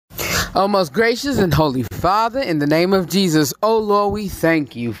Oh, most gracious and holy Father, in the name of Jesus, oh Lord, we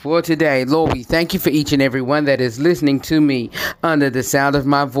thank you for today. Lord, we thank you for each and every one that is listening to me under the sound of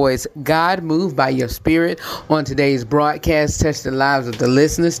my voice. God, move by your spirit on today's broadcast. Touch the lives of the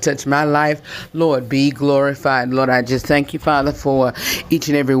listeners. Touch my life. Lord, be glorified. Lord, I just thank you, Father, for each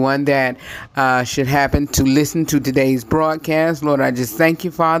and every one that should happen to listen to today's broadcast. Lord, I just thank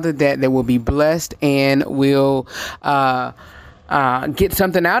you, Father, that they will be blessed and will get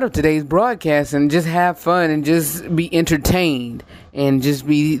something out of today's broadcast and just have fun and just be entertained and just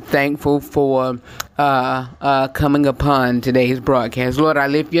be thankful for coming upon today's broadcast. Lord, I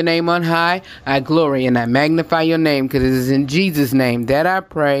lift your name on high. I glory and I magnify your name because it is in Jesus' name that I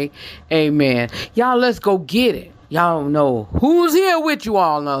pray. Amen. Y'all, let's go get it. Y'all know who's here with you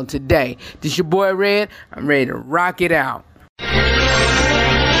all on today. This your boy Red. I'm ready to rock it out.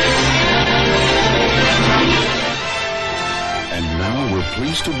 We're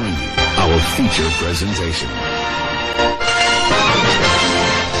pleased to bring you our feature presentation.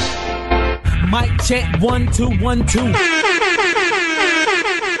 Mic check 1 2 1 2.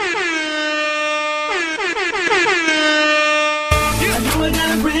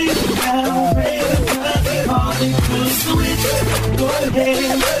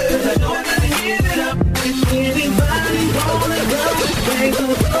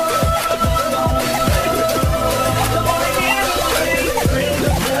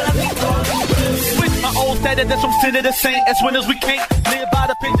 That's from sin to the saint. As winners we can't live by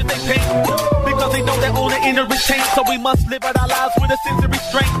the picture they paint, because they know their own inner is taint. So we must live out our lives with a sense of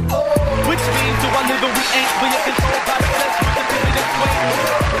restraint. Which means do I live and we ain't? We are controlled by the flesh with the pivot and swing.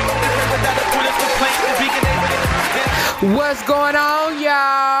 Without a point of complaint, and we can able to. What's going on, y'all?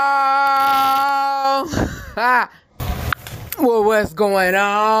 Well, what's going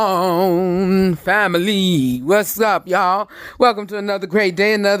on, family? What's up, y'all? Welcome to another great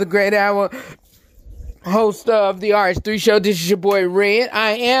day, another great hour. Host of the RH3 Show. This is your boy Red.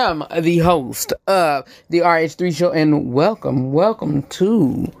 I am the host of the RH3 Show, and welcome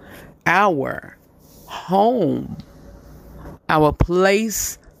to our home, our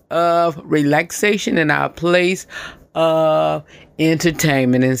place of relaxation and our place of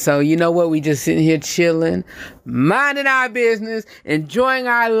entertainment. And so, you know what? We just sitting here chilling, minding our business, enjoying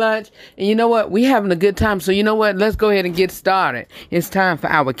our lunch. And you know what? We having a good time. So you know what? Let's go ahead and get started. It's time for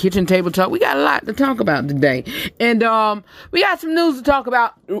our kitchen table talk. We got a lot to talk about today. And we got some news to talk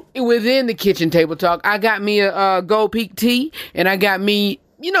about within the kitchen table talk. I got me a Gold Peak tea, and I got me,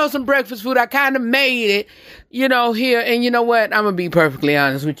 some breakfast food. I kind of made it, here. And you know what? I'm going to be perfectly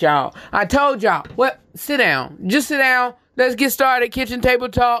honest with y'all. I told y'all, sit down. Just sit down. Let's get started. Kitchen table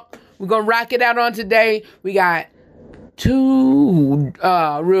talk. We're going to rock it out on today. We got two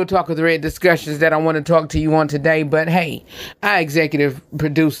Real Talk with Red discussions that I want to talk to you on today. But hey, our executive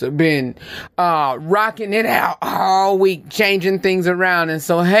producer been rocking it out all week, changing things around. And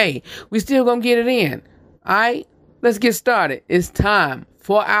so, hey, we still going to get it in. All right? Let's get started. It's time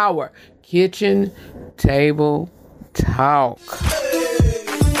for our kitchen table talk.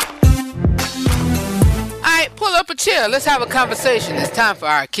 Alright, pull up a chair. Let's have a conversation. It's time for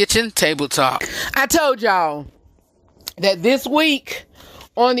our kitchen table talk. I told y'all that this week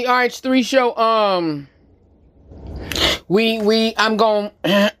on the RH3 Show, I'm going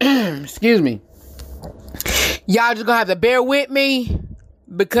excuse me. Y'all just gonna have to bear with me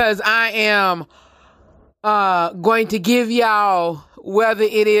because I am going to give y'all whether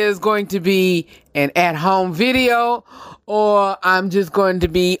it is going to be an at-home video or I'm just going to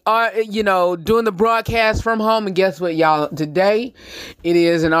be, doing the broadcast from home. And guess what, y'all? Today, it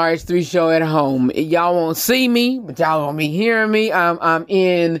is an RH3 show at home. Y'all won't see me, but y'all gonna be hearing me. I'm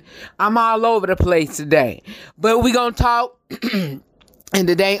all over the place today. But we gonna talk. And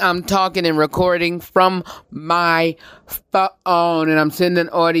today I'm talking and recording from my phone, and I'm sending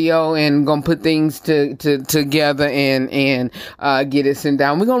audio and gonna put things together and get it sent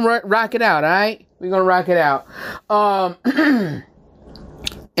down. We're gonna rock it out, all right? We're gonna rock it out.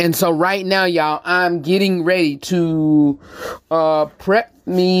 And so right now, y'all, I'm getting ready to prep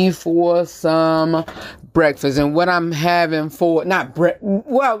me for some breakfast, and what I'm having for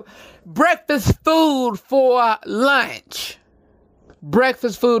breakfast food for lunch.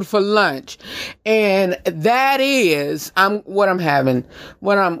 Breakfast food for lunch, and that is what I'm having.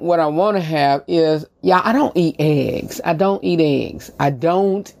 What I want to have is, I don't eat eggs. I don't eat eggs. I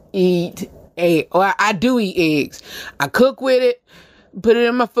do eat eggs. I cook with it, put it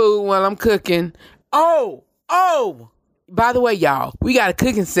in my food while I'm cooking. Oh, by the way, y'all, we got a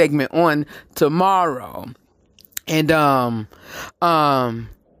cooking segment on tomorrow, and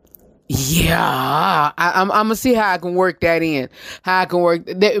Yeah, I'm gonna see how I can work that in. How I can work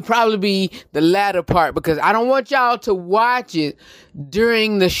that would probably be the latter part, because I don't want y'all to watch it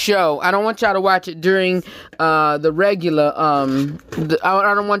during the show. I don't want y'all to watch it during the regular. I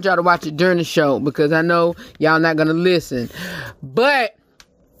don't want y'all to watch it during the show, because I know y'all not gonna listen. But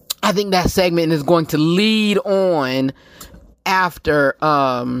I think that segment is going to lead on after.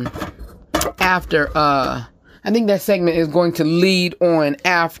 I think that segment is going to lead on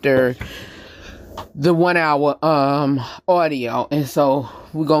after the 1 hour audio. And so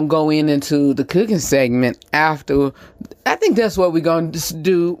we're going to go into the cooking segment after. I think that's what we're going to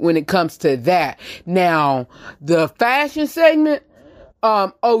do when it comes to that. Now, the fashion segment,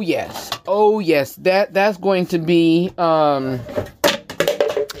 oh yes, that's going to be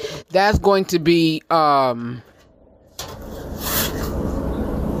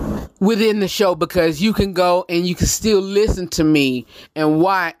within the show, because you can go and you can still listen to me and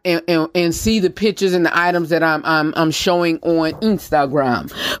watch and see the pictures and the items that I'm showing on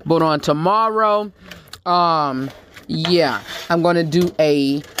Instagram. But on tomorrow, I'm gonna do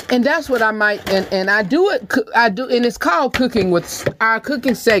and that's what I might, and I do, and it's called Cooking with, our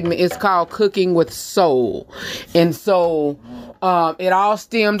cooking segment is called Cooking with Soul. And so it all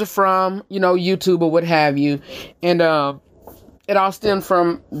stemmed from, YouTube or what have you, and it all stemmed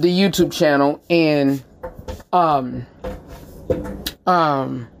from the YouTube channel. And y'all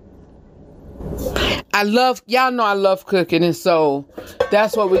know I love cooking, and so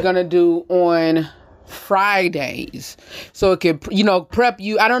that's what we're gonna do on Fridays. So it can, prep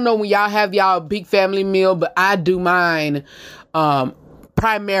you. I don't know when y'all have y'all big family meal, but I do mine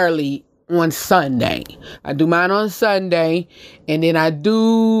primarily on Sunday. I do mine on Sunday, and then I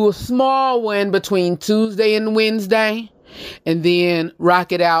do a small one between Tuesday and Wednesday, and then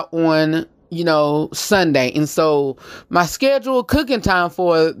rock it out on, Sunday. And so my scheduled cooking time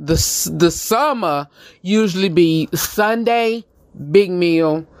for the summer usually be Sunday, big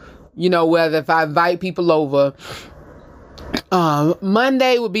meal, whether if I invite people over.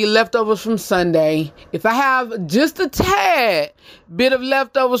 Monday would be leftovers from Sunday. If I have just a tad bit of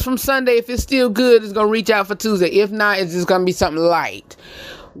leftovers from Sunday, if it's still good, it's going to reach out for Tuesday. If not, it's just going to be something light.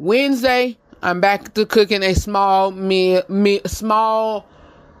 Wednesday, I'm back to cooking a small midweek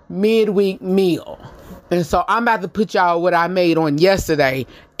meal. And so I'm about to put y'all what I made on yesterday.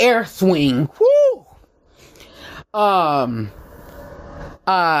 Air swing. Woo!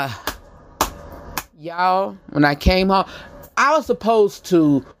 Y'all, when I came home, I was supposed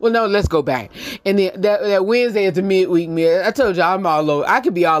to, let's go back. And then that Wednesday is the midweek meal. I told y'all I'm all over. I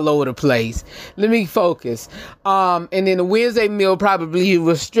could be all over the place. Let me focus. And then the Wednesday meal probably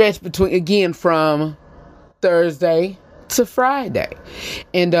was stretched from Thursday to Friday.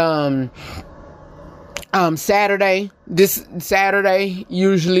 And this Saturday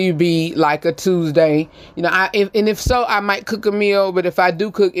usually be like a Tuesday. If so, I might cook a meal, but if I do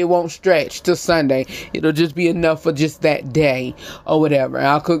cook, it won't stretch to Sunday. It'll just be enough for just that day or whatever.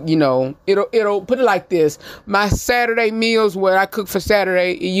 I'll cook, it'll put it like this. My Saturday meals where I cook for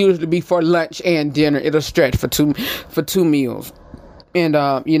Saturday, it usually be for lunch and dinner. It'll stretch for two meals. And,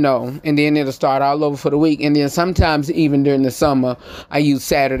 and then it'll start all over for the week. And then sometimes even during the summer, I use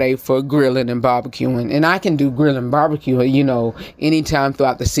Saturday for grilling and barbecuing. And I can do grilling and barbecue, anytime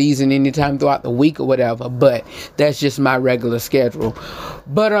throughout the season, anytime throughout the week or whatever. But that's just my regular schedule.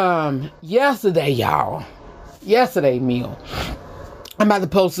 But, yesterday meal, I'm about to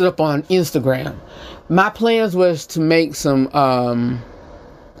post it up on Instagram. My plans was to make some,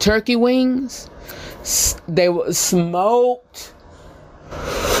 turkey wings. They were smoked.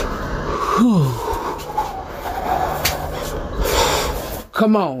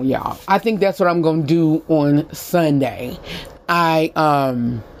 Come on, y'all. I think that's what I'm gonna do on Sunday. That's what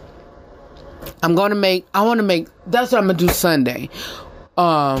I'm gonna do Sunday.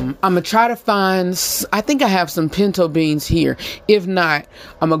 I'm gonna try to find, I think I have some pinto beans here. If not,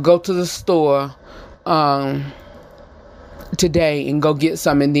 I'm gonna go to the store today and go get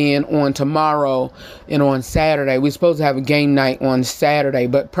some, and then on tomorrow and on Saturday, we're supposed to have a game night on Saturday,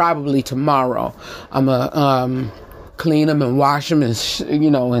 but probably tomorrow I'm gonna clean them and wash them and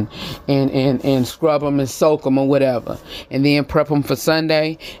and scrub them and soak them or whatever, and then prep them for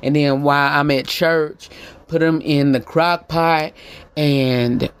Sunday. And then while I'm at church, put them in the crock pot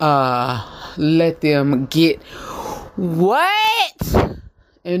and let them get wet,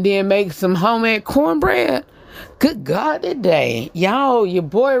 and then make some homemade cornbread. Good God, today, y'all, your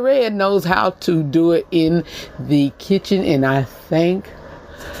boy Red knows how to do it in the kitchen, and I thank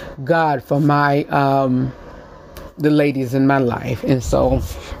God for my the ladies in my life. And so,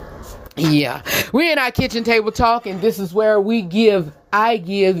 yeah, we're in our kitchen table talk, and this is where we give I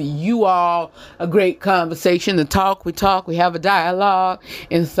give you all a great conversation to talk. We have a dialogue.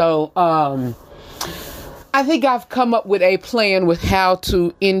 And so, I think I've come up with a plan with how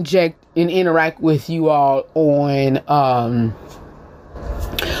to inject and interact with you all on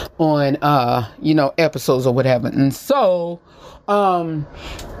episodes or whatever. And so,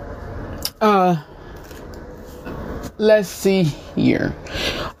 let's see here.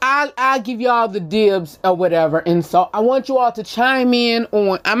 I'll give y'all the dibs or whatever. And so I want you all to chime in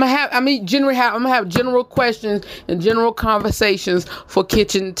on, I'm gonna have general questions and general conversations for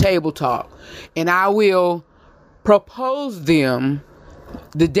kitchen table talk. And I will propose them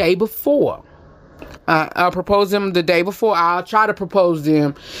the day before. I'll propose them the day before. I'll try to propose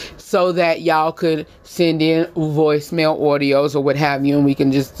them so that y'all could send in voicemail audios or what have you, and we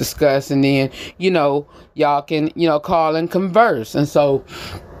can just discuss, and then, y'all can, call and converse. And so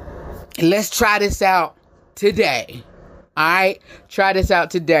let's try this out today. All right, try this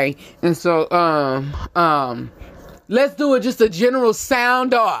out today. And so, let's do it. Just a general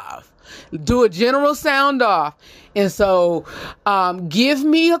sound off. Do a general sound off. And so, give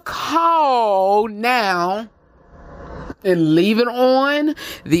me a call now and leave it on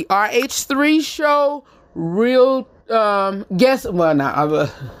the RH3 show the Guest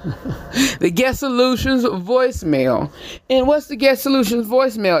Solutions voicemail. And what's the Guest Solutions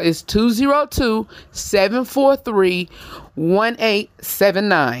voicemail? It's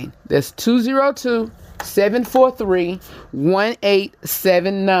 202-743-1879. That's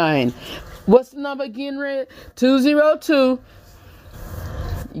 202-743-1879. What's the number again, Red? 202.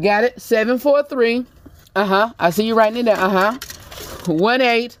 You got it? 743. I see you writing it down.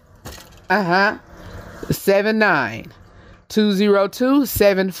 18. 79.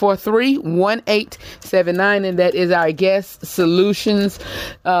 202-743-1879. And that is our Guest Solutions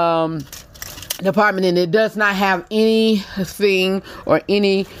department. And it does not have anything or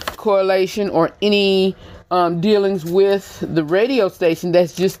any correlation or any dealings with the radio station.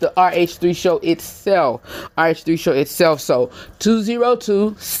 That's just the RH3 show itself. RH3 show itself. So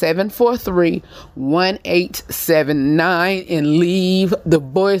 202-743-1879 and leave the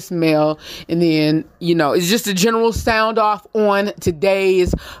voicemail. And then, it's just a general sound off on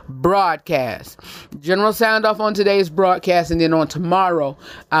today's broadcast. General sound off on today's broadcast. And then on tomorrow,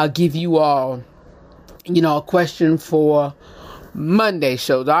 I'll give you all, a question for Monday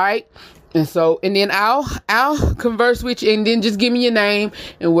shows. All right. And so, and then I'll converse with you, and then just give me your name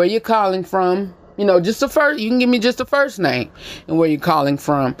and where you're calling from. Just the first, you can give me just the first name and where you're calling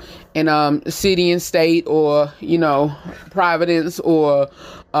from, and city and state, or, Providence, or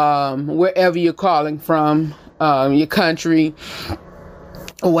wherever you're calling from, your country,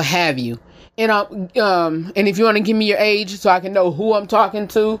 or what have you. And if you want to give me your age so I can know who I'm talking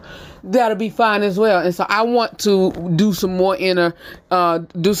to, that'll be fine as well. And so I want to do some more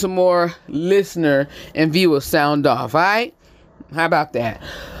listener and viewer sound off. All right? How about that?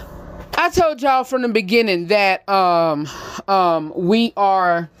 I told y'all from the beginning that we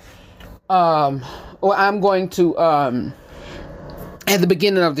are, or I'm going to at the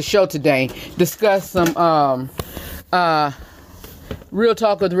beginning of the show today discuss some Real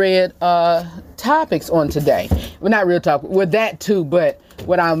Talk with Red topics on today. Well, not real talk, with that too, but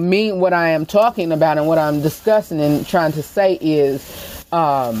what I am talking about and what I'm discussing and trying to say is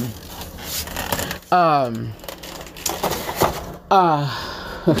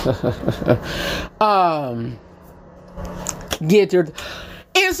get your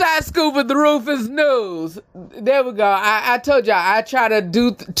inside scoop of the Rufus news. There we go. I told y'all I try to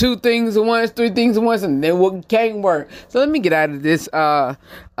do 2 things at once, 3 things at once, and it can't work. So let me get out of this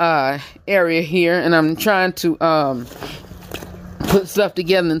area here, and I'm trying to put stuff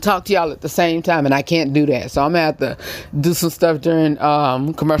together and talk to y'all at the same time, and I can't do that. So I'm gonna have to do some stuff during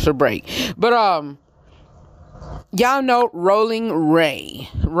commercial break. But y'all know Rolling Ray,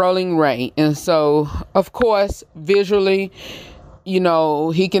 and so of course visually,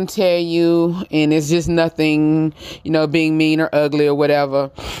 he can tell you, and it's just nothing, being mean or ugly or whatever.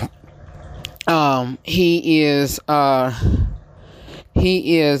 He's a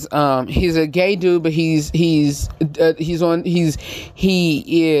gay dude, but he is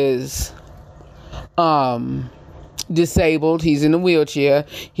disabled. He's in a wheelchair.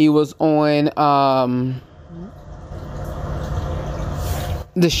 He was on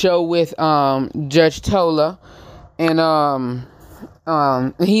the show with Judge Tola, and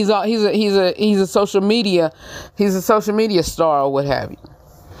he's a social media star or what have you.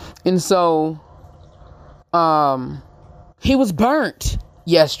 And so he was burnt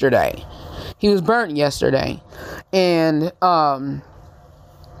yesterday. And I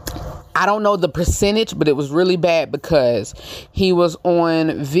I don't know the percentage, but it was really bad because he was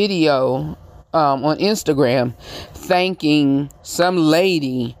on video on Instagram thanking some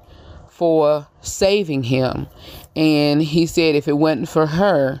lady for saving him. And he said if it wasn't for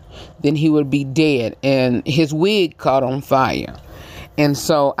her, then he would be dead. And his wig caught on fire. And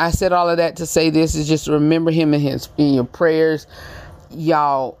so I said all of that to say this is just remember him in your prayers.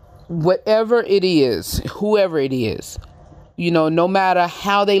 Y'all, whatever it is, whoever it is, no matter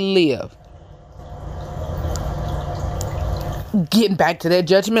how they live, getting back to that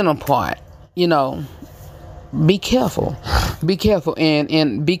judgmental part, be careful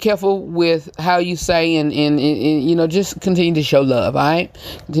and be careful with how you say and just continue to show love. All right,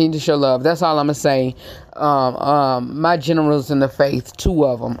 continue to show love. That's all I'm gonna say. My generals in the faith, 2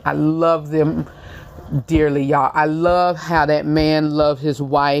 of them, I love them dearly, y'all. I love how that man loved his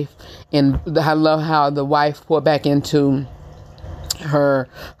wife, and I love how the wife poured back into her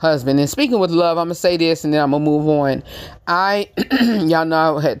husband. And speaking with love, I'm gonna say this and then I'm gonna move on. Y'all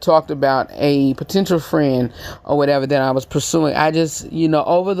know I had talked about a potential friend or whatever that I was pursuing. I just,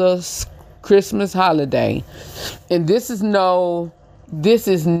 over the Christmas holiday, and this is no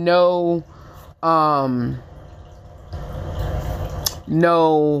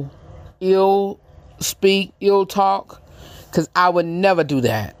ill talk, because I would never do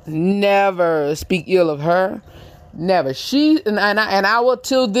that. Never speak ill of her. Never. She and I will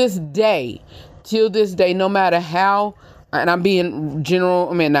till this day, no matter how, and I'm being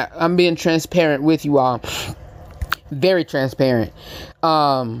I'm being transparent with you all. Very transparent.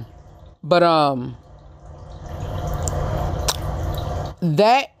 That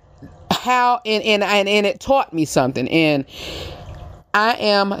how and it taught me something. And I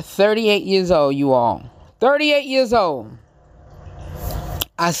am 38 years old, you all. 38 years old.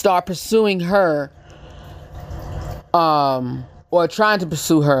 I start pursuing her, or trying to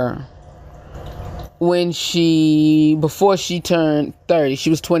pursue her before she turned 30. She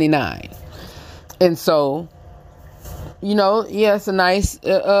was 29. And so, it's a nice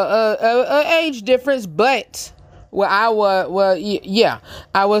age difference, but I was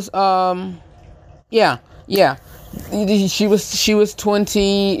she was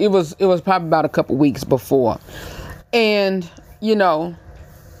 20. It was probably about a couple weeks before. And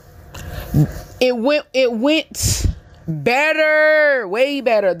it went better, way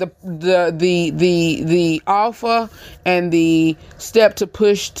better. The offer and the step to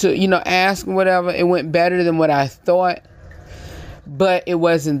push to ask whatever, it went better than what I thought. But it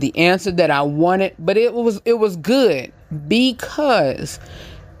wasn't the answer that I wanted. But it was good because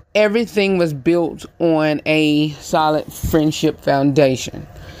everything was built on a solid friendship foundation,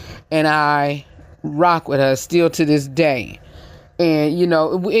 and I rock with her still to this day. And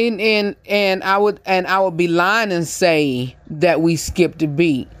and I would be lying and say that we skipped a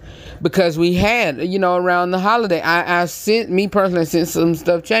beat, because we had around the holiday I sent some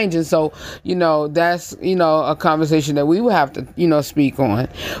stuff changing. So that's a conversation that we will have to speak on.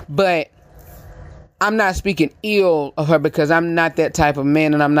 But I'm not speaking ill of her, because I'm not that type of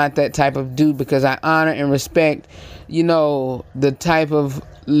man and I'm not that type of dude, because I honor and respect the type of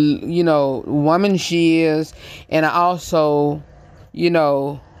woman she is, and I also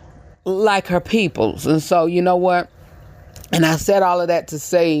like her peoples. And so what, and I said all of that to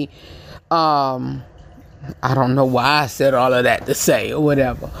say, I don't know why I said all of that to say or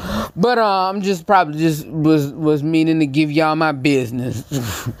whatever, but I'm just probably just was meaning to give y'all my business.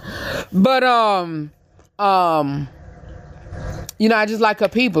 But I just like her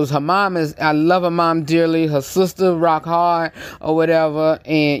peoples. Her mom I love her mom dearly. Her sister rock hard or whatever,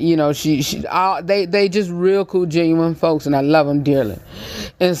 and they just real cool, genuine folks, and I love them dearly.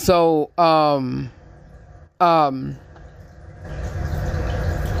 And so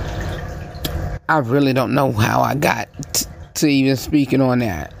I really don't know how I got to even speaking on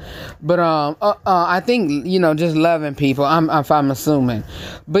that, but I think just loving people. I'm assuming,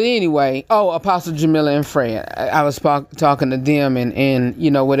 but anyway. Apostle Jamila and Fred. I was talking to them and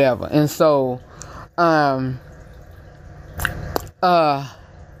whatever, and so I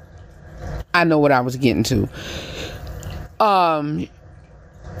know what I was getting to.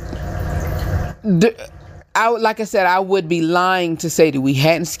 Like I said, I would be lying to say that we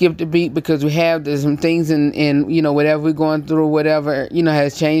hadn't skipped a beat, because we have. There's some things in whatever we're going through, whatever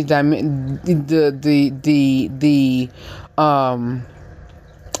has changed. The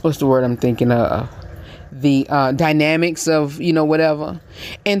what's the word I'm thinking of? The dynamics of whatever,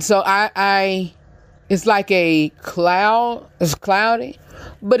 and so I it's like a cloud. It's cloudy,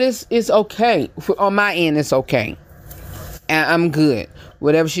 but it's okay on my end. It's okay, and I'm good.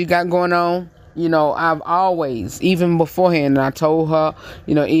 Whatever she got going on, I've always, even beforehand, and I told her,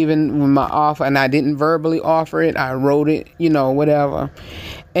 even with my offer, and I didn't verbally offer it, I wrote it, whatever.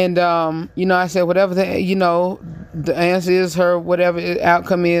 And, I said, whatever the answer is, her, whatever the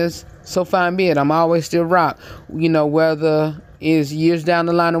outcome is, so fine be it. I'm always still rock, whether it's years down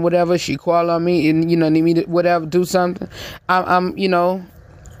the line or whatever, she call on me and, need me to whatever, do something. I'm there.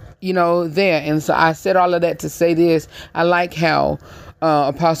 And so I said all of that to say this. I like how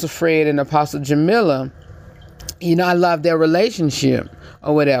Apostle Fred and Apostle Jamila, I love their relationship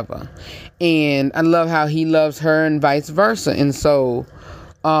or whatever. And I love how he loves her and vice versa. And so,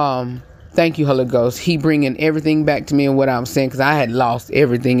 thank you, Holy Ghost. He bringing everything back to me and what I'm saying, because I had lost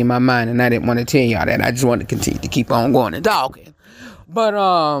everything in my mind and I didn't want to tell y'all that. I just wanted to continue to keep on going and talking. But,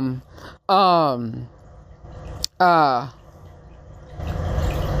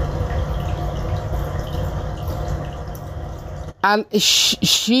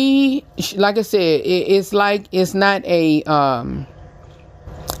 she like I said, it's not it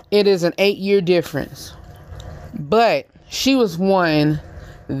is an 8-year difference, but she was one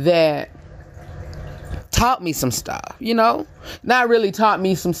that taught me some stuff, not really taught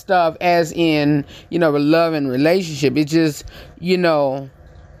me some stuff as in, a love and relationship. It just,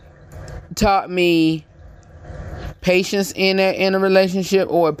 taught me patience in a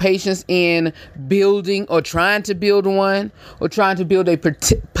relationship, or patience in building or trying to build one, or trying to build a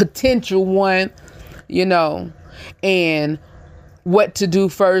potential one, and what to do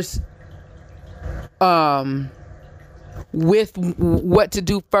first, with what to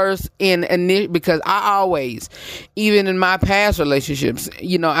do first because I always, even in my past relationships,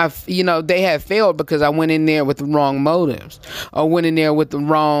 they have failed because I went in there with the wrong motives, or went in there with the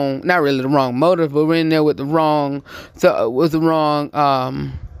wrong, not really the wrong motive, but went in there with the wrong,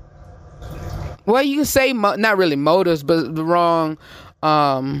 well, you can say not really motives, but the wrong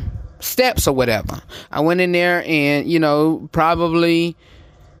steps or whatever. I went in there and probably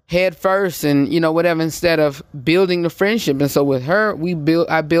head first and whatever, instead of building the friendship. And so with her,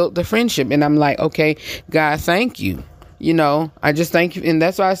 I built the friendship, and I'm like, okay, God, thank you. I just thank you. And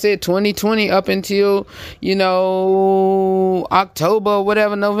that's why I said 2020 up until, October or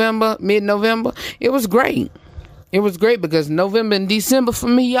whatever, November, mid-November, it was great. It was great because November and December for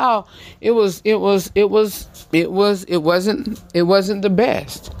me, y'all, it wasn't the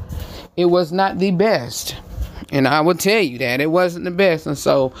best. It was not the best. And I will tell you that it wasn't the best. And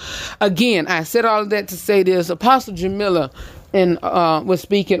so, again, I said all of that to say this. Apostle Jamila was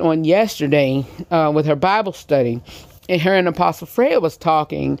speaking on yesterday with her Bible study. And her and Apostle Fred was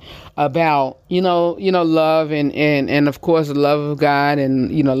talking about, love and of course, the love of God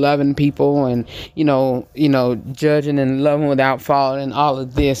and, loving people and, judging and loving without fault and all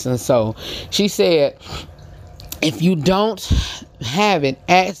of this. And so she said, if you don't have it,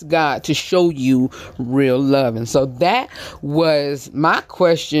 ask God to show you real love. And so that was my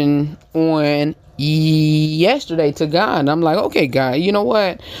question on yesterday to God. And I'm like, okay, God, you know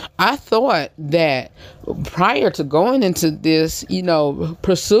what? I thought that prior to going into this,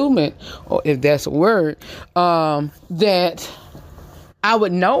 pursuit, or if that's a word, that I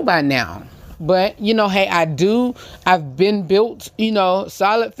would know by now. But, hey, I've been built,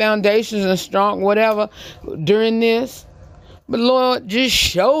 solid foundations and strong, whatever, during this. But Lord, just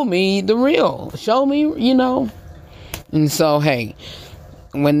show me the real. Show me, And so, hey,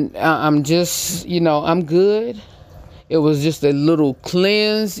 when I'm just, I'm good. It was just a little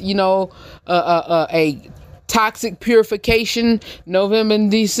cleanse, a toxic purification, November and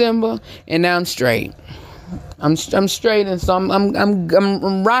December, and now I'm straight. I'm straight, and so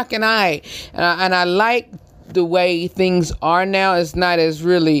I'm rocking and I like the way things are now. It's not as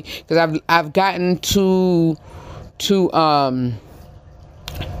really, because I've gotten too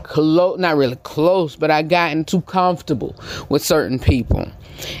close, not really close, but I gotten too comfortable with certain people,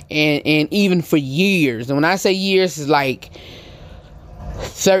 and even for years. And when I say years, it's like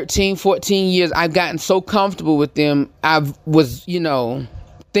 13, 14 years. I've gotten so comfortable with them.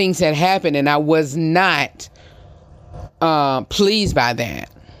 Things had happened and I was not pleased by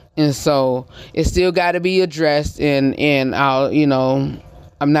that. And so it still got to be addressed, and I'll,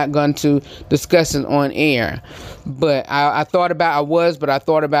 I'm not going to discuss it on air. But I thought about it, but I'm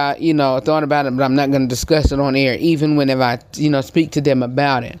not going to discuss it on air, even whenever I, speak to them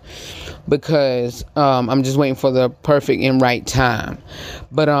about it, because I'm just waiting for the perfect and right time.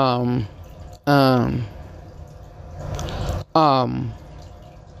 But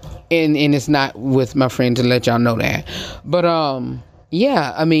and it's not with my friend, to let y'all know that. But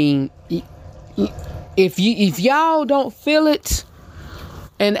yeah, I mean, if y'all don't feel it,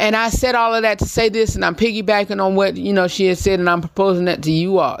 And I said all of that to say this, and I'm piggybacking on what, she has said, and I'm proposing that to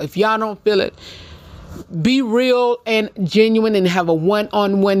you all. If y'all don't feel it, be real and genuine and have a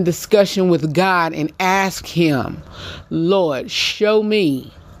one-on-one discussion with God and ask him, Lord, show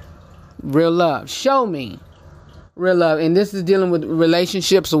me real love. Show me real love. And this is dealing with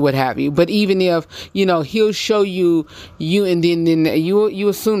relationships or what have you. But even if, he'll show you, and then you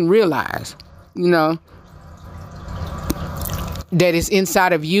will soon realize, that it's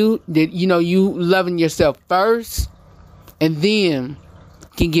inside of you, that, you loving yourself first, and then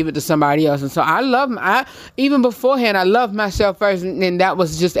can give it to somebody else. And so even beforehand, I loved myself first, and that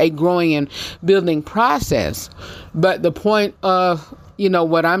was just a growing and building process. But the point of,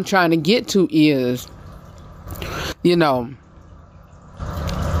 what I'm trying to get to is,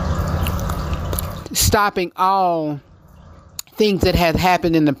 stopping all things that have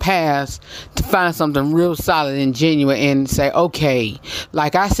happened in the past to find something real solid and genuine and say, okay,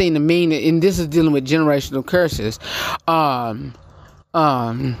 like I seen the meaning, and this is dealing with generational curses.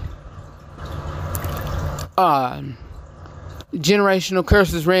 Generational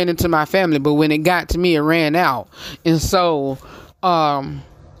curses ran into my family, but when it got to me, it ran out. And so,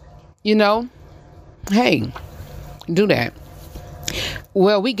 hey, do that.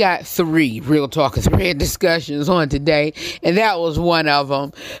 Well, we got 3 Real Talk is Red discussions on today, and that was one of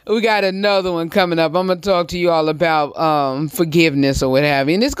them. We got another one coming up. I'm going to talk to you all about forgiveness or what have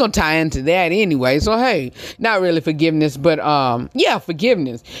you, and it's going to tie into that anyway. So, hey, not really forgiveness, but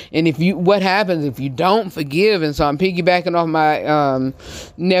forgiveness. And what happens if you don't forgive? And so I'm piggybacking off my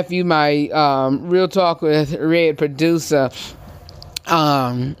nephew, my Real Talk with Red producer,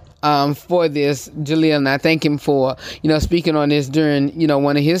 for this, Jaleel, and I thank him for, speaking on this during,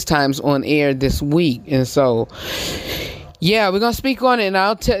 one of his times on air this week. And so, yeah, we're going to speak on it, and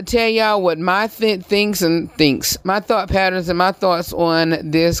I'll tell y'all what my my thought patterns and my thoughts on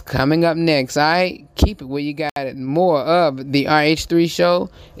this coming up next. I keep it where you got it. More of the RH3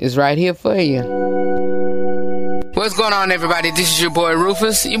 show is right here for you. What's going on, everybody? This is your boy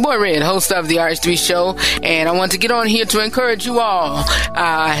Rufus, your boy Red, host of the RH3 show, and I want to get on here to encourage you all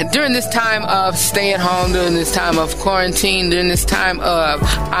during this time of stay at home, during this time of quarantine, during this time of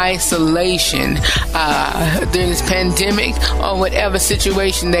isolation, during this pandemic, or whatever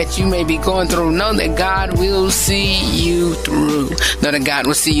situation that you may be going through. Know that God will see you through. Know that God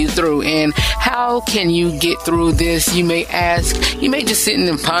will see you through. And how can you get through this? You may ask, you may just sitting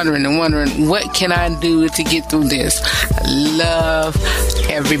and pondering and wondering, what can I do to get through this? Love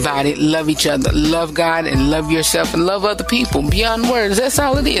everybody, love each other, love God, and love yourself, and love other people beyond words. That's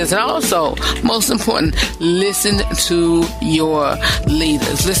all it is. And also, most important, listen to your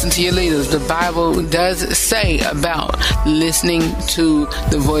leaders. Listen to your leaders. The Bible does say about listening to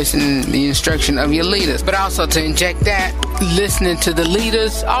the voice and the instruction of your leaders. But also, to inject that, listening to the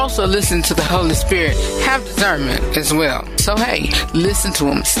leaders, also listen to the Holy Spirit. Have discernment as well. So, hey, listen to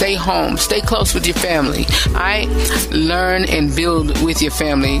them. Stay home. Stay close with your family. Learn and build with your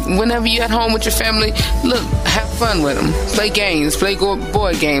family. Whenever you're at home with your family, look, have fun with them. Play games. Play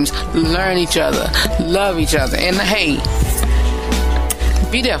board games. Learn each other. Love each other. And, hey,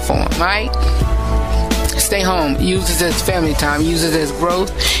 be there for them, right? Stay home. Use it as family time. Use it as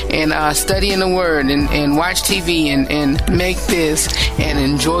growth, and study in the Word, and watch TV, and make this an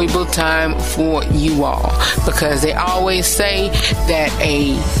enjoyable time for you all. Because they always say that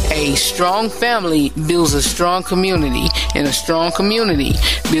a strong family builds a strong community, and a strong community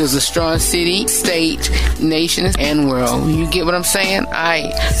builds a strong city, state, nation, and world. You get what I'm saying? All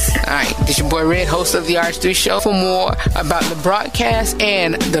right. This your boy Red, host of the RH3 show. For more about the broadcast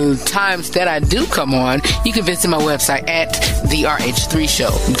and the times that I do come on, you can visit my website at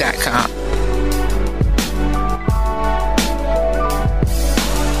therh3show.com.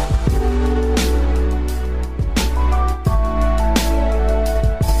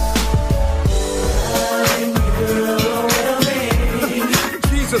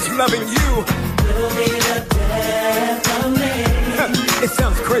 Jesus loving you. It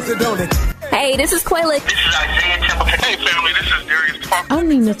sounds crazy, don't it? Hey, this is Quayla. This is Isaiah Templeton. Hey, family, this is Darius Parker. I'm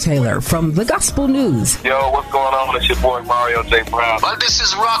Nina Taylor from The Gospel News. Yo, what's going on? It's your boy Mario J. Brown. Well, this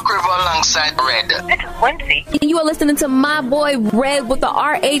is Rock River alongside Red. This is Lindsay. And you are listening to my boy Red with the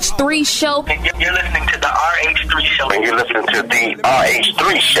RH3 show. And you're listening to the RH3 show. And you're listening to the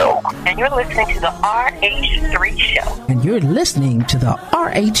RH3 show. And you're listening to the RH3 show. And you're listening to the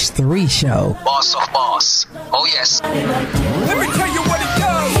RH3 show. Boss of boss. Oh, yes. Let me tell you what it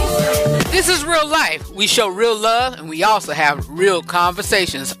does. This is real life. We show real love, and we also have real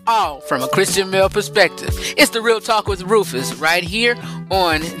conversations, all from a Christian male perspective. It's the Real Talk with Rufus, right here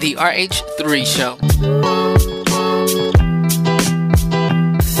on the RH3 show.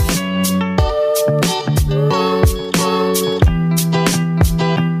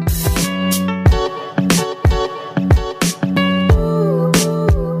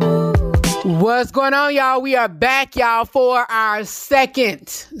 What's going on, y'all? We are back, y'all, for our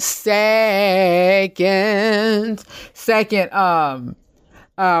second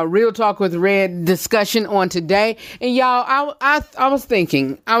Real Talk with Red discussion on today. And y'all, I was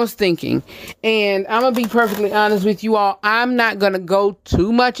thinking, and I'm gonna be perfectly honest with you all. I'm not gonna go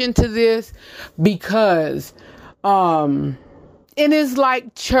too much into this because it is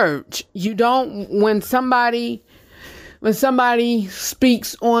like church. You don't, when somebody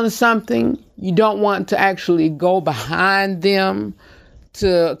speaks on something, you don't want to actually go behind them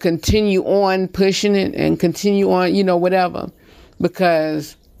to continue on pushing it and continue on, whatever,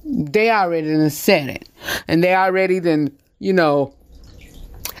 because they already done said it and they already then,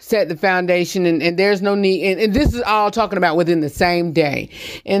 set the foundation, and there's no need. And this is all talking about within the same day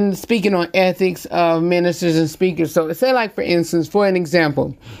and speaking on ethics of ministers and speakers. So say, like, for instance, for an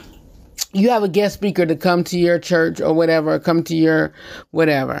example, you have a guest speaker to come to your church or whatever, come to your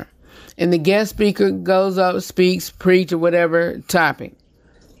whatever. And the guest speaker goes up, speaks, preach, or whatever topic.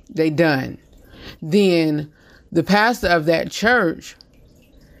 They done. Then the pastor of that church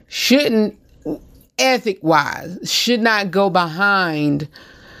shouldn't, ethic-wise, should not go behind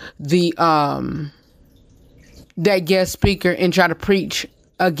the that guest speaker and try to preach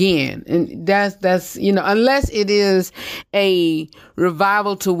again. And that's unless it is a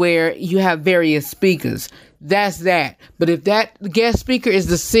revival to where you have various speakers, that's that. But if that guest speaker is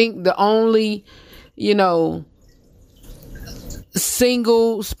the only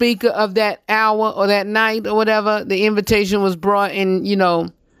single speaker of that hour or that night or whatever, the invitation was brought in,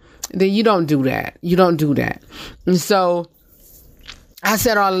 then you don't do that. And so I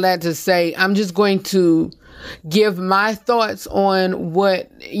said all of that to say, I'm just going to give my thoughts on what,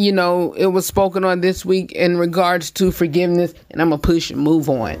 it was spoken on this week in regards to forgiveness, and I'm going to push and move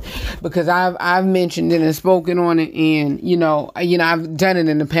on because I've mentioned it and spoken on it, and, I've done it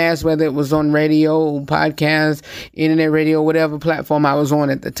in the past, whether it was on radio, podcast, internet radio, whatever platform I was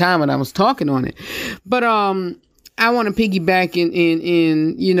on at the time when I was talking on it. But, I want to piggyback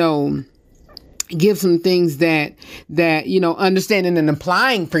and give some things that understanding and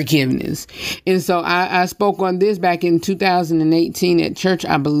applying forgiveness. And so I spoke on this back in 2018 at church,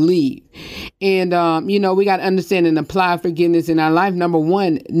 I believe. And, we got to understand and apply forgiveness in our life. Number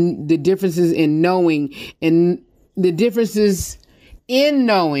one, the differences in knowing and the differences in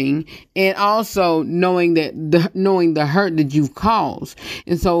knowing, and also knowing the hurt that you've caused.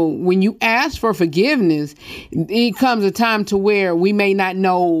 And so when you ask for forgiveness, it comes a time to where we may not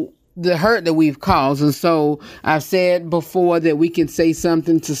know the hurt that we've caused. And so I've said before that we can say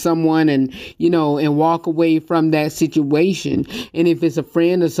something to someone and walk away from that situation. And if it's a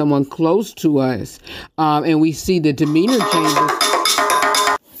friend or someone close to us, and we see the demeanor changes.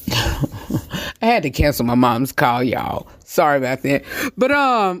 I had to cancel my mom's call, y'all. Sorry about that. But,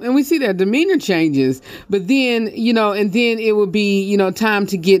 and we see that demeanor changes, but then, and then it would be, time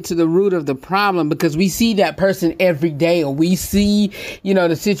to get to the root of the problem, because we see that person every day, or we see,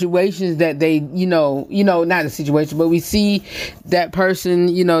 the situations that they, not the situation, but we see that person,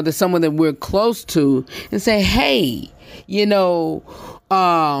 the someone that we're close to, and say, hey,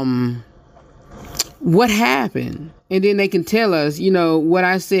 what happened? And then they can tell us, what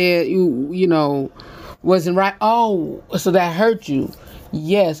I said, wasn't right. Oh, so that hurt you.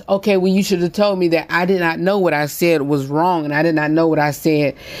 Yes. Okay. Well, you should have told me that. I did not know what I said was wrong. And I did not know what I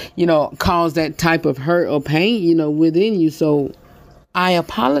said, caused that type of hurt or pain, within you. So I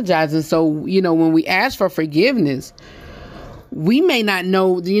apologize. And so, when we ask for forgiveness, we may not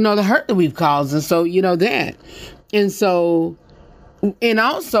know, the hurt that we've caused. And so, that. And so, and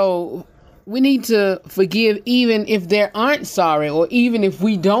also, we need to forgive even if they aren't sorry, or even if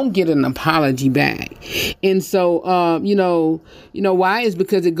we don't get an apology back. And so, why is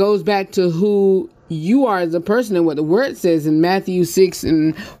because it goes back to who you are as a person, and what the word says in Matthew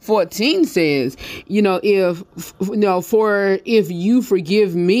 6:14 says, if you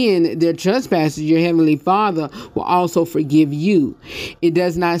forgive men their trespasses, your heavenly Father will also forgive you. It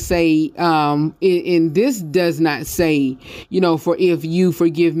does not say, and this does not say, for if you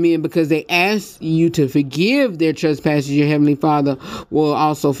forgive men because they ask you to forgive their trespasses, your heavenly Father will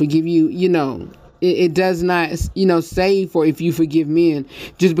also forgive you. It does not, say for if you forgive men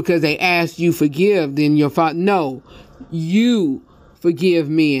just because they ask you forgive, then your Father. No, you forgive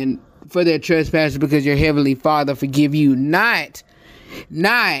men for their trespasses because your heavenly Father forgive you. Not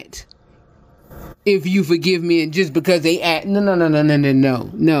if you forgive men just because they ask.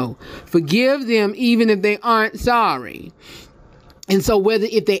 No. Forgive them even if they aren't sorry. And so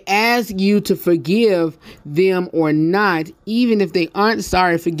if they ask you to forgive them or not, even if they aren't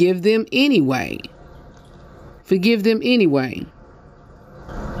sorry, forgive them anyway. Forgive them anyway.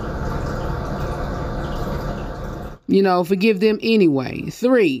 Forgive them anyway.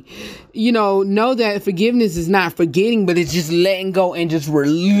 3, know that forgiveness is not forgetting, but it's just letting go and just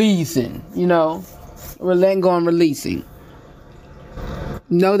releasing, We're letting go and releasing.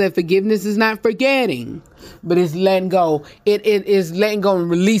 Know that forgiveness is not forgetting, but it's letting go. It is letting go and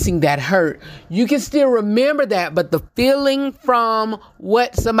releasing that hurt. You can still remember that, but the feeling from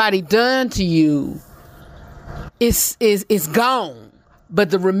what somebody done to you is gone.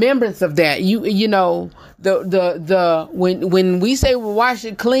 But the remembrance of that, when we say we wash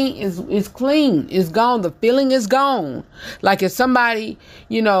it clean, it's clean. It's gone. The feeling is gone. Like if somebody,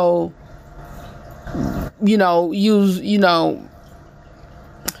 let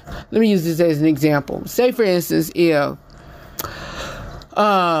me use this as an example. Say, for instance, if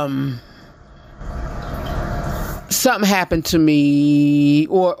something happened to me,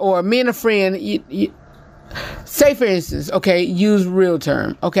 or me and a friend, say, for instance, okay, use real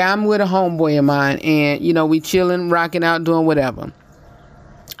term. Okay, I'm with a homeboy of mine, and, we chilling, rocking out, doing whatever.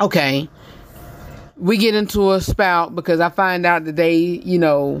 Okay, we get into a spout because I find out that they,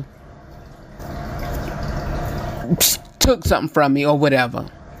 took something from me or whatever.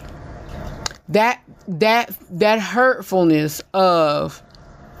 That hurtfulness of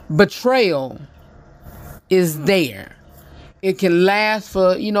betrayal is there. It can last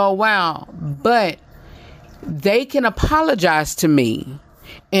for, a while, but they can apologize to me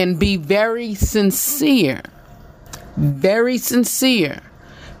and be very sincere. Very sincere.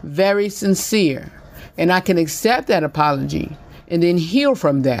 Very sincere. And I can accept that apology and then heal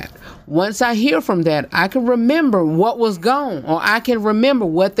from that. Once I heal from that, I can remember what was gone, or I can remember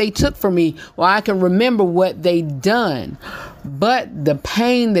what they took from me, or I can remember what they done. But the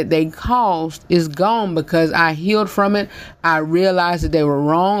pain that they caused is gone because I healed from it. I realized that they were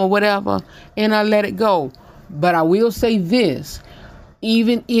wrong or whatever, and I let it go. But I will say this,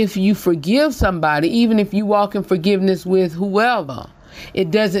 even if you forgive somebody, even if you walk in forgiveness with whoever,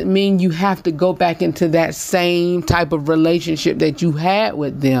 it doesn't mean you have to go back into that same type of relationship that you had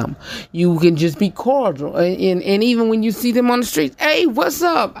with them. You can just be cordial. And even when you see them on the streets, hey, what's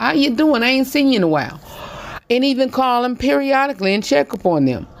up? How you doing? I ain't seen you in a while. And even call them periodically and check up on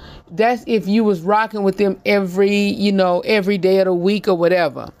them. That's if you was rocking with them every day of the week or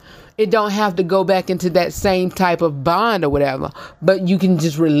whatever. It don't have to go back into that same type of bond or whatever. But you can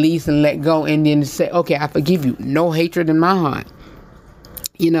just release and let go and then say, okay, I forgive you. No hatred in my heart.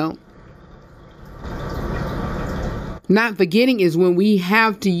 Not forgetting is when we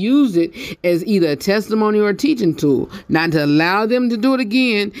have to use it as either a testimony or a teaching tool, not to allow them to do it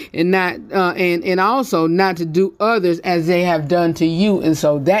again, and not and also not to do others as they have done to you. And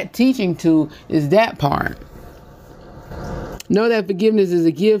so that teaching tool is that part. Know that forgiveness is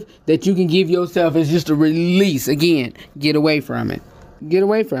a gift that you can give yourself. It's just a release. Again, get away from it. Get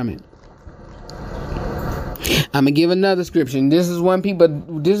away from it. I'm going to give another scripture. This is one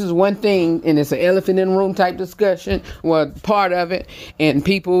thing, and it's an elephant in the room type discussion, part of it. And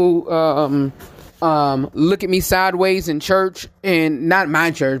people look at me sideways in church, and not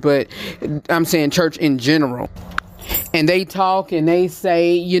my church, but I'm saying church in general. And they talk and they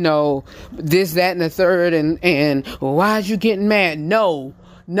say, this, that, and the third, and why are you getting mad?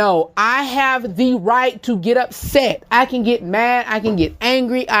 No, I have the right to get upset. I can get mad. I can get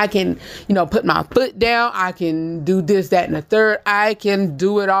angry. I can, put my foot down. I can do this, that, and the third. I can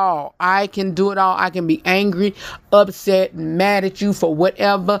do it all. I can be angry, upset, mad at you for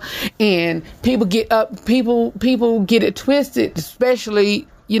whatever. And people get it twisted, especially,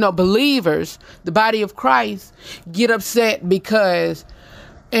 believers, the body of Christ, get upset because,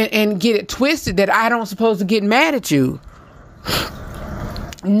 and get it twisted that I don't supposed to get mad at you.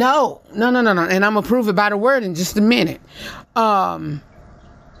 No. And I'm gonna prove it by the word in just a minute. Like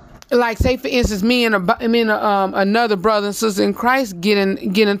say for instance, me and another brother and sister in Christ get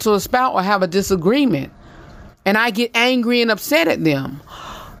into a spout or have a disagreement, and I get angry and upset at them.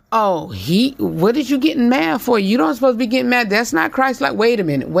 Oh, what is you getting mad for? You don't supposed to be getting mad. That's not Christ. Like, wait a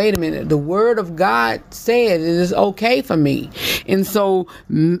minute. The word of God said it is okay for me. And so,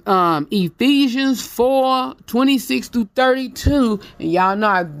 Ephesians 4:26-32, and y'all know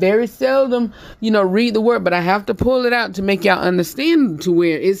I very seldom, read the word, but I have to pull it out to make y'all understand to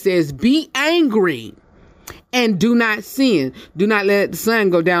where it says, be angry and do not sin. Do not let the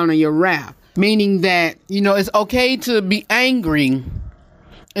sun go down on your wrath. Meaning that, it's okay to be angry.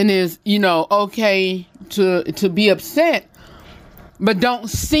 And it's, okay to be upset, but don't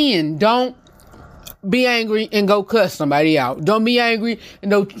sin. Don't be angry and go cuss somebody out. Don't be angry and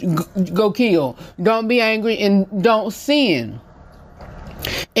don't go kill. Don't be angry and don't sin.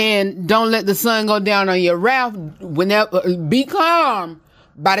 And don't let the sun go down on your wrath. Be calm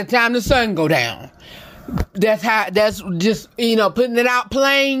by the time the sun go down. That's just, putting it out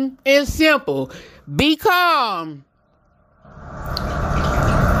plain and simple. Be calm.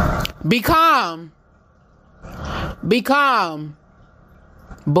 Be calm. Be calm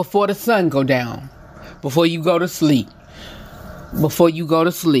before the sun go down. Before you go to sleep.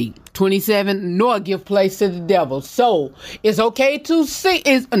 27, nor give place to the devil. So, it's okay to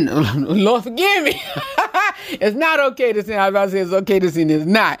sin. Lord, forgive me. It's not okay to sin. I was about to say it's okay to sin. It's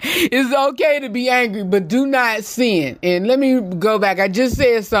not. It's okay to be angry, but do not sin. And let me go back. I just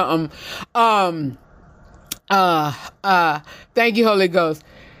said something. Thank you, Holy Ghost.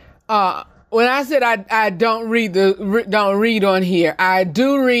 When I said I don't read on here, I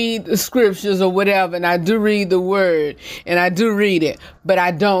do read the scriptures or whatever, and I do read the word, and I do read it, but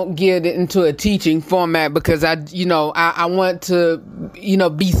I don't get it into a teaching format because I want to,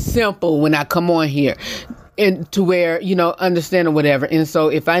 be simple when I come on here. And to where, understand or whatever. And so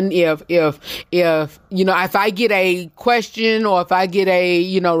if I get a question or if I get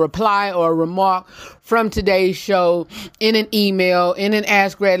a, reply or a remark from today's show in an email, in an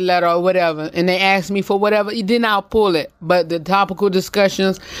Ask Red letter or whatever, and they ask me for whatever, then I'll pull it. But the topical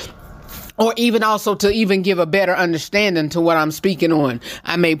discussions, or even also to even give a better understanding to what I'm speaking on,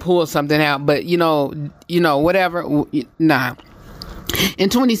 I may pull something out, but whatever, nah.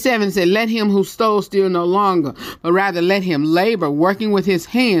 And 27 said, let him who stole steal no longer, but rather let him labor, working with his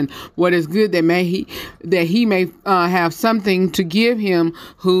hand what is good, that he may have something to give him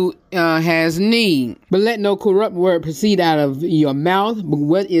who has need. But let no corrupt word proceed out of your mouth, but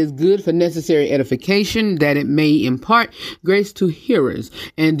what is good for necessary edification, that it may impart grace to hearers.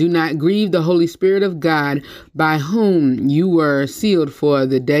 And do not grieve the Holy Spirit of God, by whom you were sealed for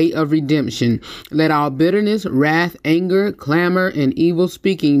the day of redemption. Let all bitterness, wrath, anger, clamor, and evil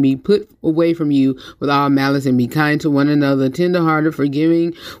speaking be put away from you with all malice, and be kind to one another, tenderhearted,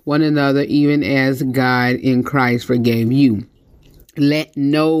 forgiving one another, even as God in Christ forgave you. Let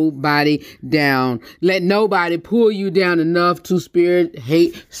nobody down. Let nobody pull you down enough to a spirit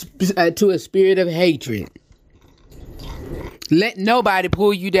of hatred. Let nobody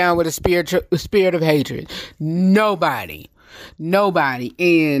pull you down with a spirit of hatred. Nobody.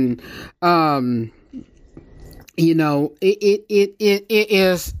 And it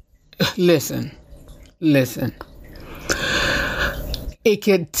is. Listen.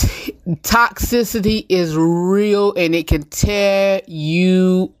 Toxicity is real, and it can tear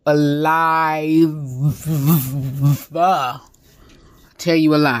you alive.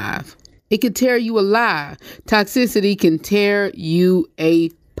 It can tear you alive. Toxicity can tear you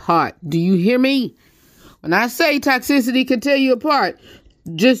apart. Do you hear me? When I say toxicity can tear you apart,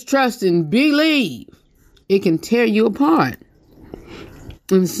 just trust and believe. It can tear you apart.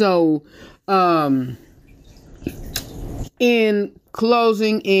 And so, in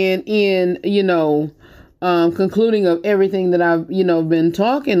closing and in, concluding of everything that I've, been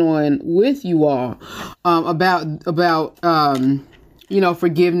talking on with you all, about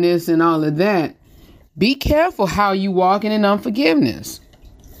forgiveness and all of that, be careful how you walking in unforgiveness.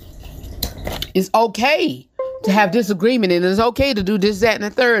 It's okay to have disagreement, and it's okay to do this, that, and the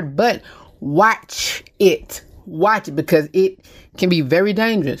third, but watch it, because it can be very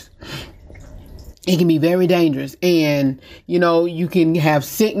dangerous. It can be very dangerous, and, you can have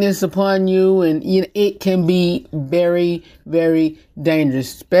sickness upon you, and it can be very, very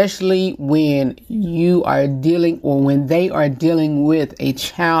dangerous, especially when you are dealing, or when they are dealing with a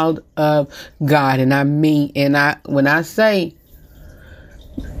child of God. And when I say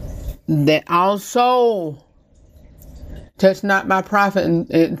that, also touch not my prophet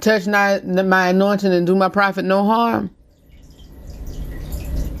and touch not my anointing and do my prophet no harm.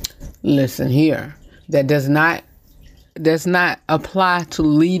 Listen here, that does not apply to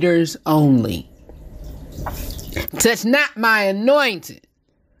leaders only. Touch not my anointed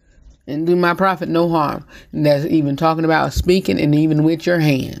and do my prophet no harm. And that's even talking about speaking and even with your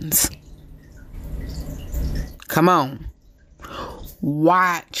hands. Come on.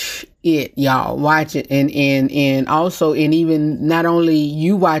 Watch it, y'all. Watch it. And also, and even not only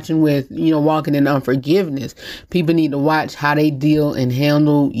you watching with, walking in unforgiveness, people need to watch how they deal and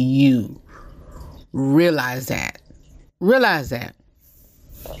handle you. Realize that.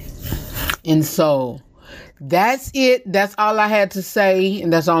 And so that's it. That's all I had to say.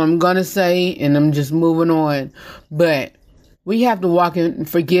 And that's all I'm going to say. And I'm just moving on. But we have to walk in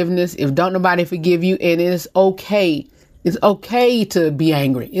forgiveness. If don't nobody forgive you, and it's okay. It's okay to be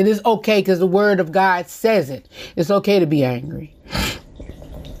angry. It is okay, because the word of God says it. It's okay to be angry.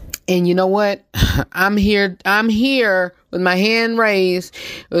 And you know what? I'm here with my hand raised,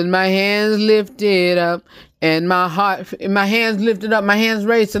 with my hands lifted up, And my heart, my hands lifted up, my hands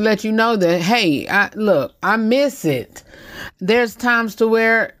raised to let you know that, hey, I miss it. There's times to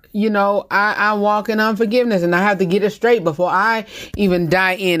where, I walk in unforgiveness and I have to get it straight before I even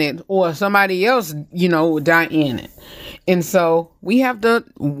die in it or somebody else, die in it. And so we have to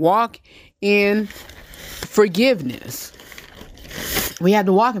walk in forgiveness. We have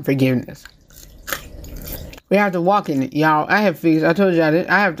to walk in forgiveness. We have to walk in it, y'all. I told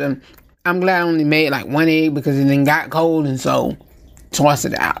y'all I'm glad I only made like one egg because it then got cold and so toss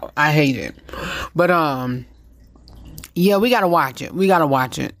it out. I hate it. But, yeah, we gotta watch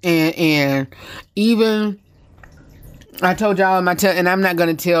it. And even, I told y'all and I'm not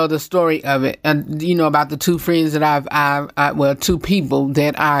gonna tell the story of it, about the two friends that two people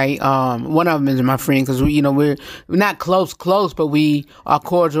that one of them is my friend, because we're not close, but we are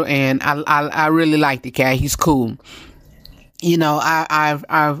cordial, and I really like the cat. He's cool. I've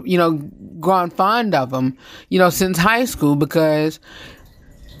grown fond of him, since high school, because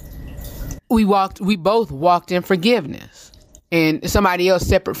we both walked in forgiveness. And somebody else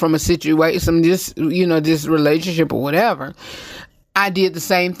separate from a situation, this relationship or whatever, I did the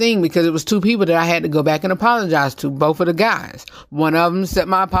same thing, because it was two people that I had to go back and apologize to, both of the guys. One of them accepted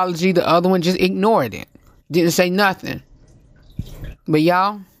my apology, the other one just ignored it. Didn't say nothing. But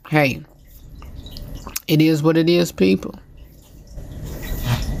y'all, hey, it is what it is, people.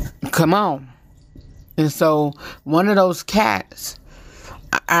 Come on. And so one of those cats,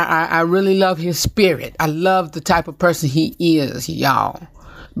 I really love his spirit. I love the type of person he is, y'all,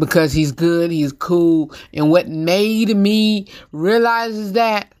 because he's good, he's cool. And what made me realize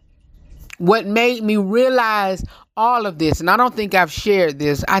all of this, and I don't think I've shared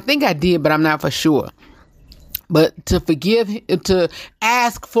this. I think I did, but I'm not for sure. But to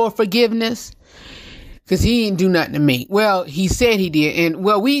ask for forgiveness, because he didn't do nothing to me. Well, he said he did. And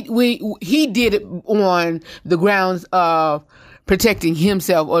he did it on the grounds of protecting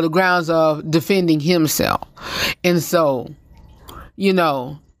himself, or the grounds of defending himself. And so,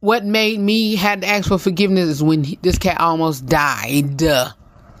 what made me had to ask for forgiveness is when this cat almost died.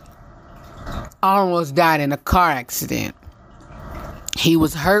 Almost died in a car accident. He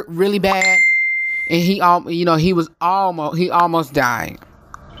was hurt really bad, and he almost died.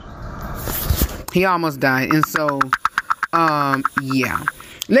 He almost died. And so, yeah.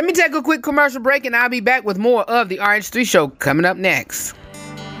 Let me take a quick commercial break, and I'll be back with more of the RH3 Show coming up next.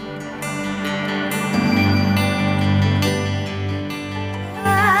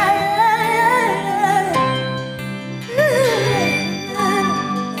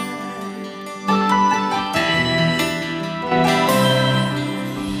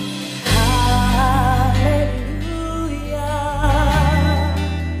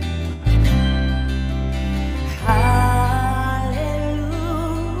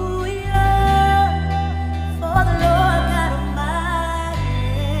 For the Lord God Almighty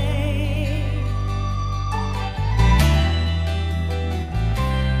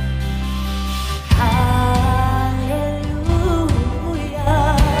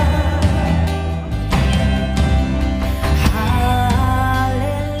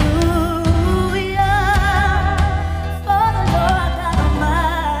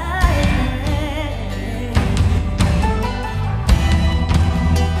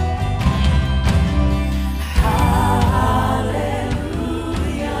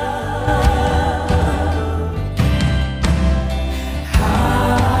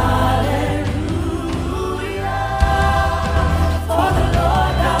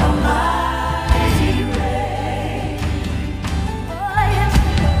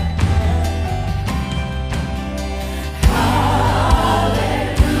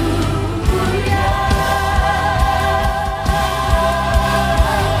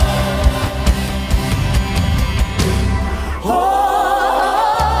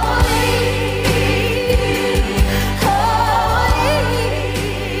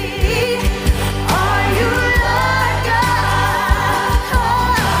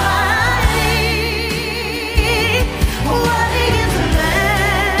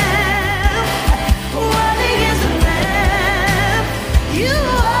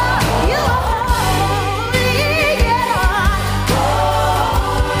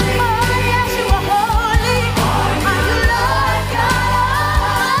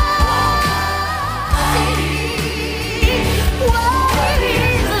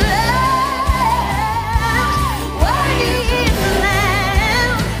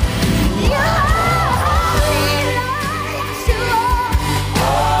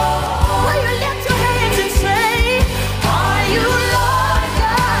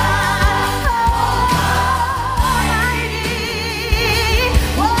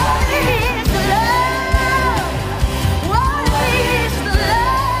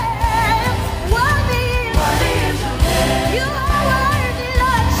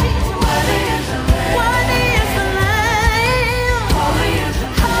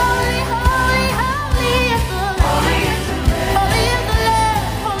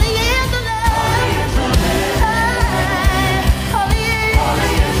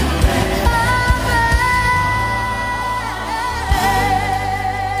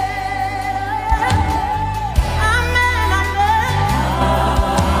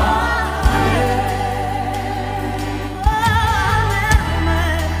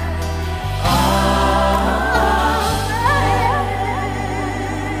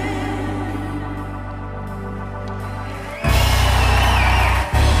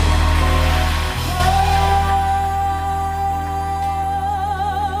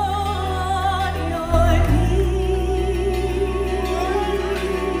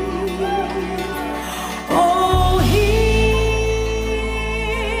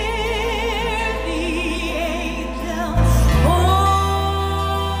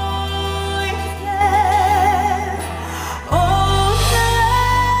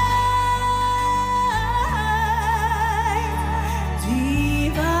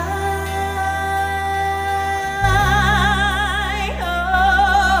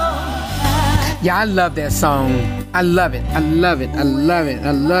Yeah, I love that song. I love it. I love it. I love it.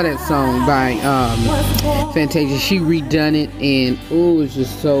 I love that song by Fantasia. She redone it, and it's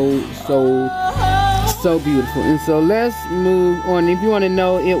just so beautiful. And so let's move on. If you want to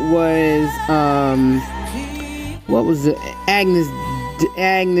know, it was what was it? Agnes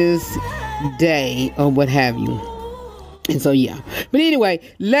Day or what have you. And so yeah. But anyway,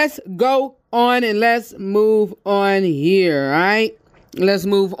 let's go on and let's move on here. All right. Let's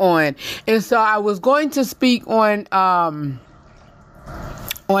move on. And so I was going to speak on a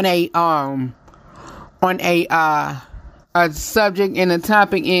subject and a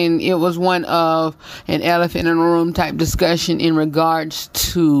topic, and it was one of an elephant in the room type discussion in regards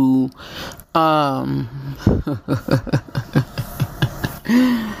to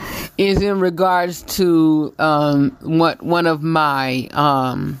is in regards to what one of my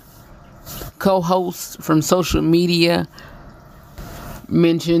co-hosts from social media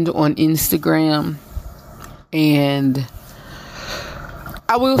mentioned on Instagram. And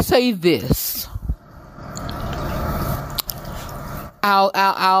I will say this. I'll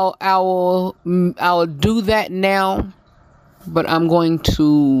do that now, but I'm going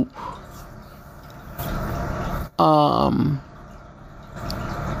to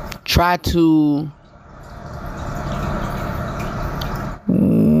try to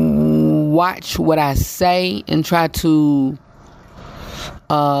watch what I say and try to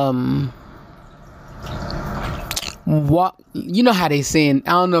walk. You know how they saying,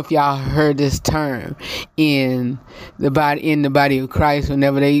 I don't know if y'all heard this term in the body of Christ,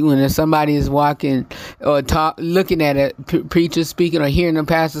 when somebody is walking or looking at a preacher speaking or hearing a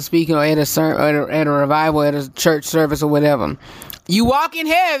pastor speaking or at a revival, at a church service or whatever. You walking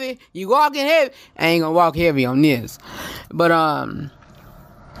heavy. I ain't gonna walk heavy on this, but I'm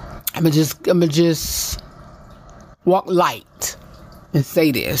gonna just walk light and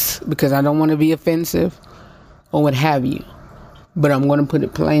say this because I don't want to be offensive or what have you. But I'm going to put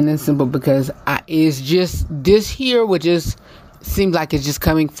it plain and simple because it's just this here, which just seems like it's just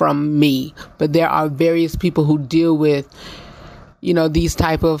coming from me. But there are various people who deal with, these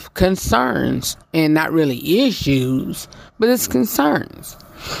type of concerns, and not really issues, but it's concerns.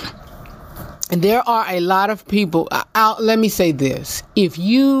 And there are a lot of people. Let me say this. If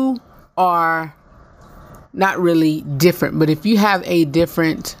you are not really different, but if you have a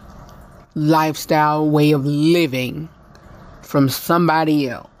different lifestyle, way of living from somebody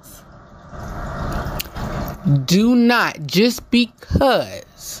else, do not, just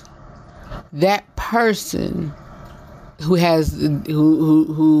because that person who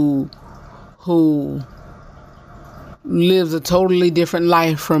lives a totally different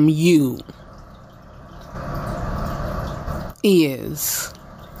life from you is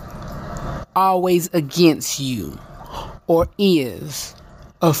always against you or is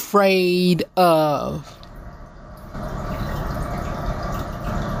afraid of,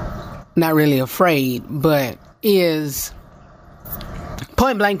 not really afraid, but is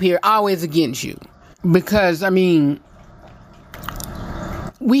point blank period always against you. Because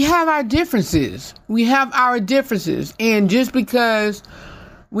we have our differences. And just because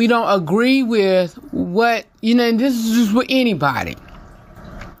we don't agree with what, and this is just with anybody.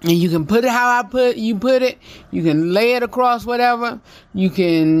 And you can put it how you put it. You can lay it across whatever. You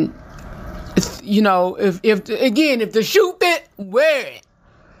can, if the shoe fit, wear it.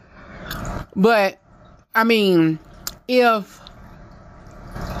 But, if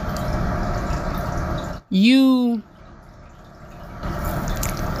you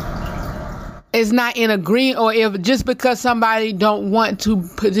is not in agreement, or if just because somebody don't want to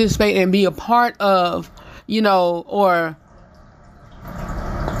participate and be a part of, or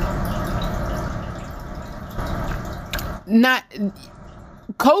not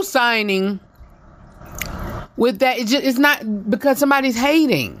co-signing with that, it's not because somebody's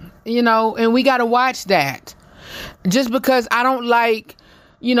hating, and we got to watch that. Just because I don't like,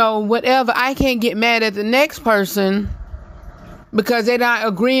 whatever, I can't get mad at the next person because they're not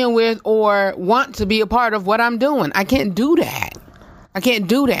agreeing with or want to be a part of what I'm doing. I can't do that.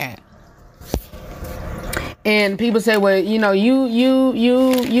 And people say, well,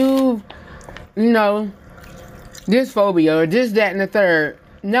 this phobia or this, that, and the third.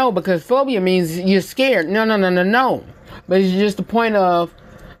 No, because phobia means you're scared. No. But it's just the point of,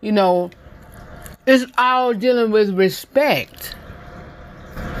 it's all dealing with respect.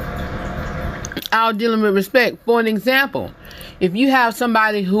 For an example, if you have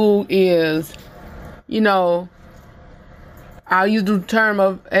somebody who is, I'll use the term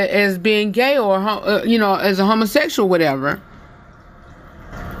of as being gay or, as a homosexual, whatever.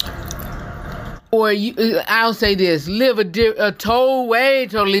 or I'll say this, live a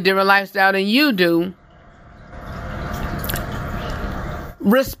totally different lifestyle than you do,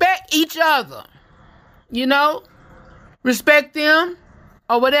 respect each other, respect them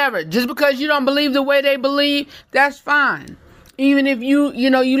or whatever. Just because you don't believe the way they believe, that's fine. Even if you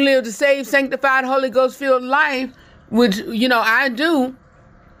live the saved, sanctified, Holy Ghost filled life, which, I do,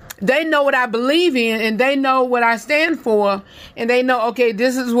 they know what I believe in and they know what I stand for. And they know, okay,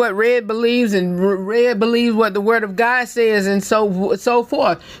 this is what Red believes, and Red believes what the Word of God says, and so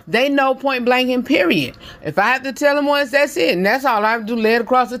forth. They know point blank and period. If I have to tell them once, that's it. And that's all I have to do, lay it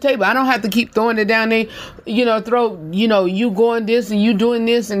across the table. I don't have to keep throwing it down there, you going this and you doing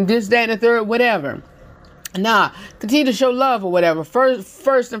this and this, that, and the third, whatever. Nah, continue to show love or whatever,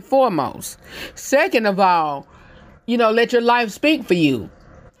 first and foremost. Second of all, let your life speak for you.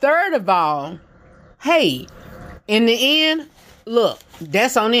 Third of all, hey, in the end, look,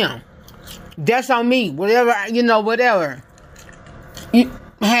 that's on them. That's on me. Whatever, whatever.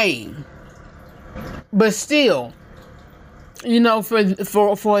 Hey, but still, for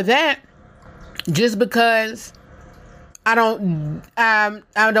that, just because I don't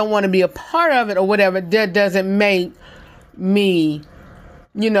want to be a part of it or whatever, that doesn't make me,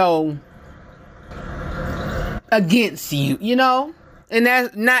 against you, And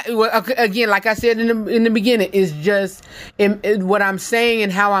that's not, again, like I said in the beginning, it's just what I'm saying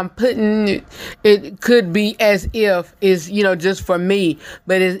and how I'm putting it. It could be as if it's, just for me,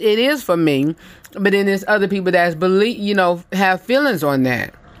 but it is for me. But then there's other people that's have feelings on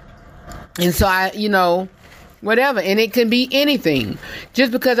that. And so I, whatever. And it can be anything.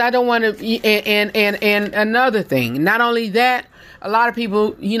 Just because I don't want to, and another thing, not only that, a lot of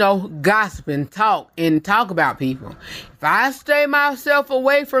people, gossip and talk about people. If I stay myself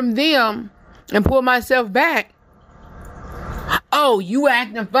away from them and pull myself back, oh, you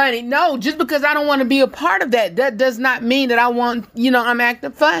acting funny. No, just because I don't want to be a part of that, that does not mean that I want, I'm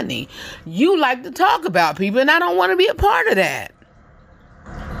acting funny. You like to talk about people and I don't want to be a part of that.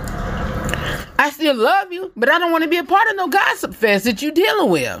 I still love you, but I don't want to be a part of no gossip fest that you're dealing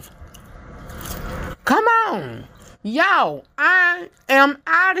with. Come on. Y'all, I am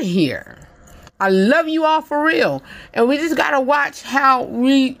out of here. I love you all for real. And we just got to watch how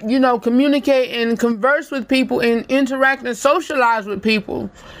we, communicate and converse with people and interact and socialize with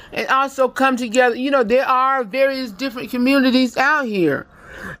people and also come together. There are various different communities out here.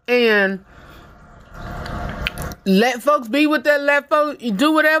 And let folks be what they let folks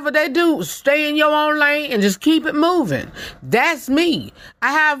do whatever they do. Stay in your own lane and just keep it moving. That's me.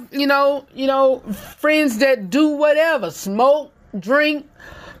 I have, friends that do whatever. Smoke, drink,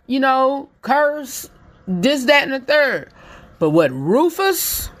 curse, this, that, and the third. But what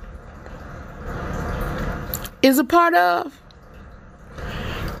Rufus is a part of,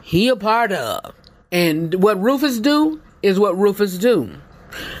 he a part of. And what Rufus do is what Rufus do.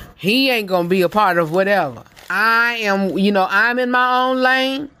 He ain't gonna be a part of whatever. I am, I'm in my own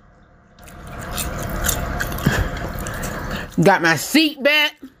lane. Got my seat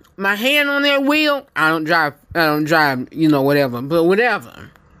back, my hand on that wheel. I don't drive, whatever, but whatever.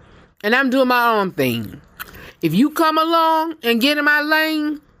 And I'm doing my own thing. If you come along and get in my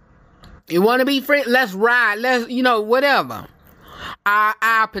lane, you want to be friends, let's ride, let's, whatever.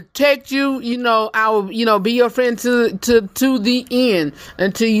 I'll protect you, I will, be your friend to the end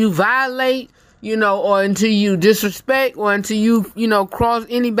until you violate, or until you disrespect, or until you, cross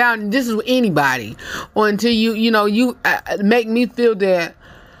any boundary. This is with anybody. Or until you make me feel that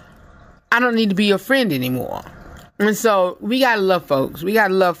I don't need to be your friend anymore. And so we got to love folks. We got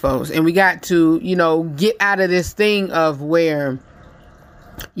to love folks. And we got to, get out of this thing of where,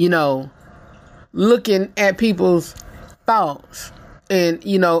 looking at people's thoughts and,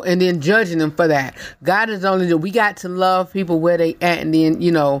 and then judging them for that. God is only, we got to love people where they at, and then,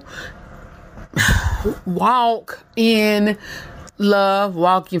 walk in love,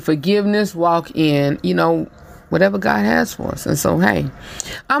 walk in forgiveness, walk in, whatever God has for us. And so, hey,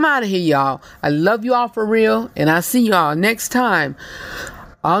 I'm out of here, y'all. I love you all for real. And I'll see y'all next time.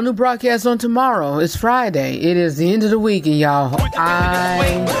 All new broadcast on tomorrow. It's Friday. It is the end of the week. And y'all,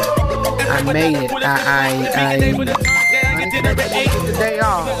 I made it. The day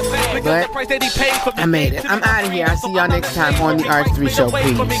off, but I made it. I'm out of here. I'll see y'all next time on the RH3 Show.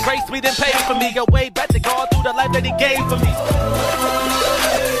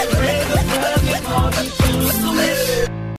 Peace.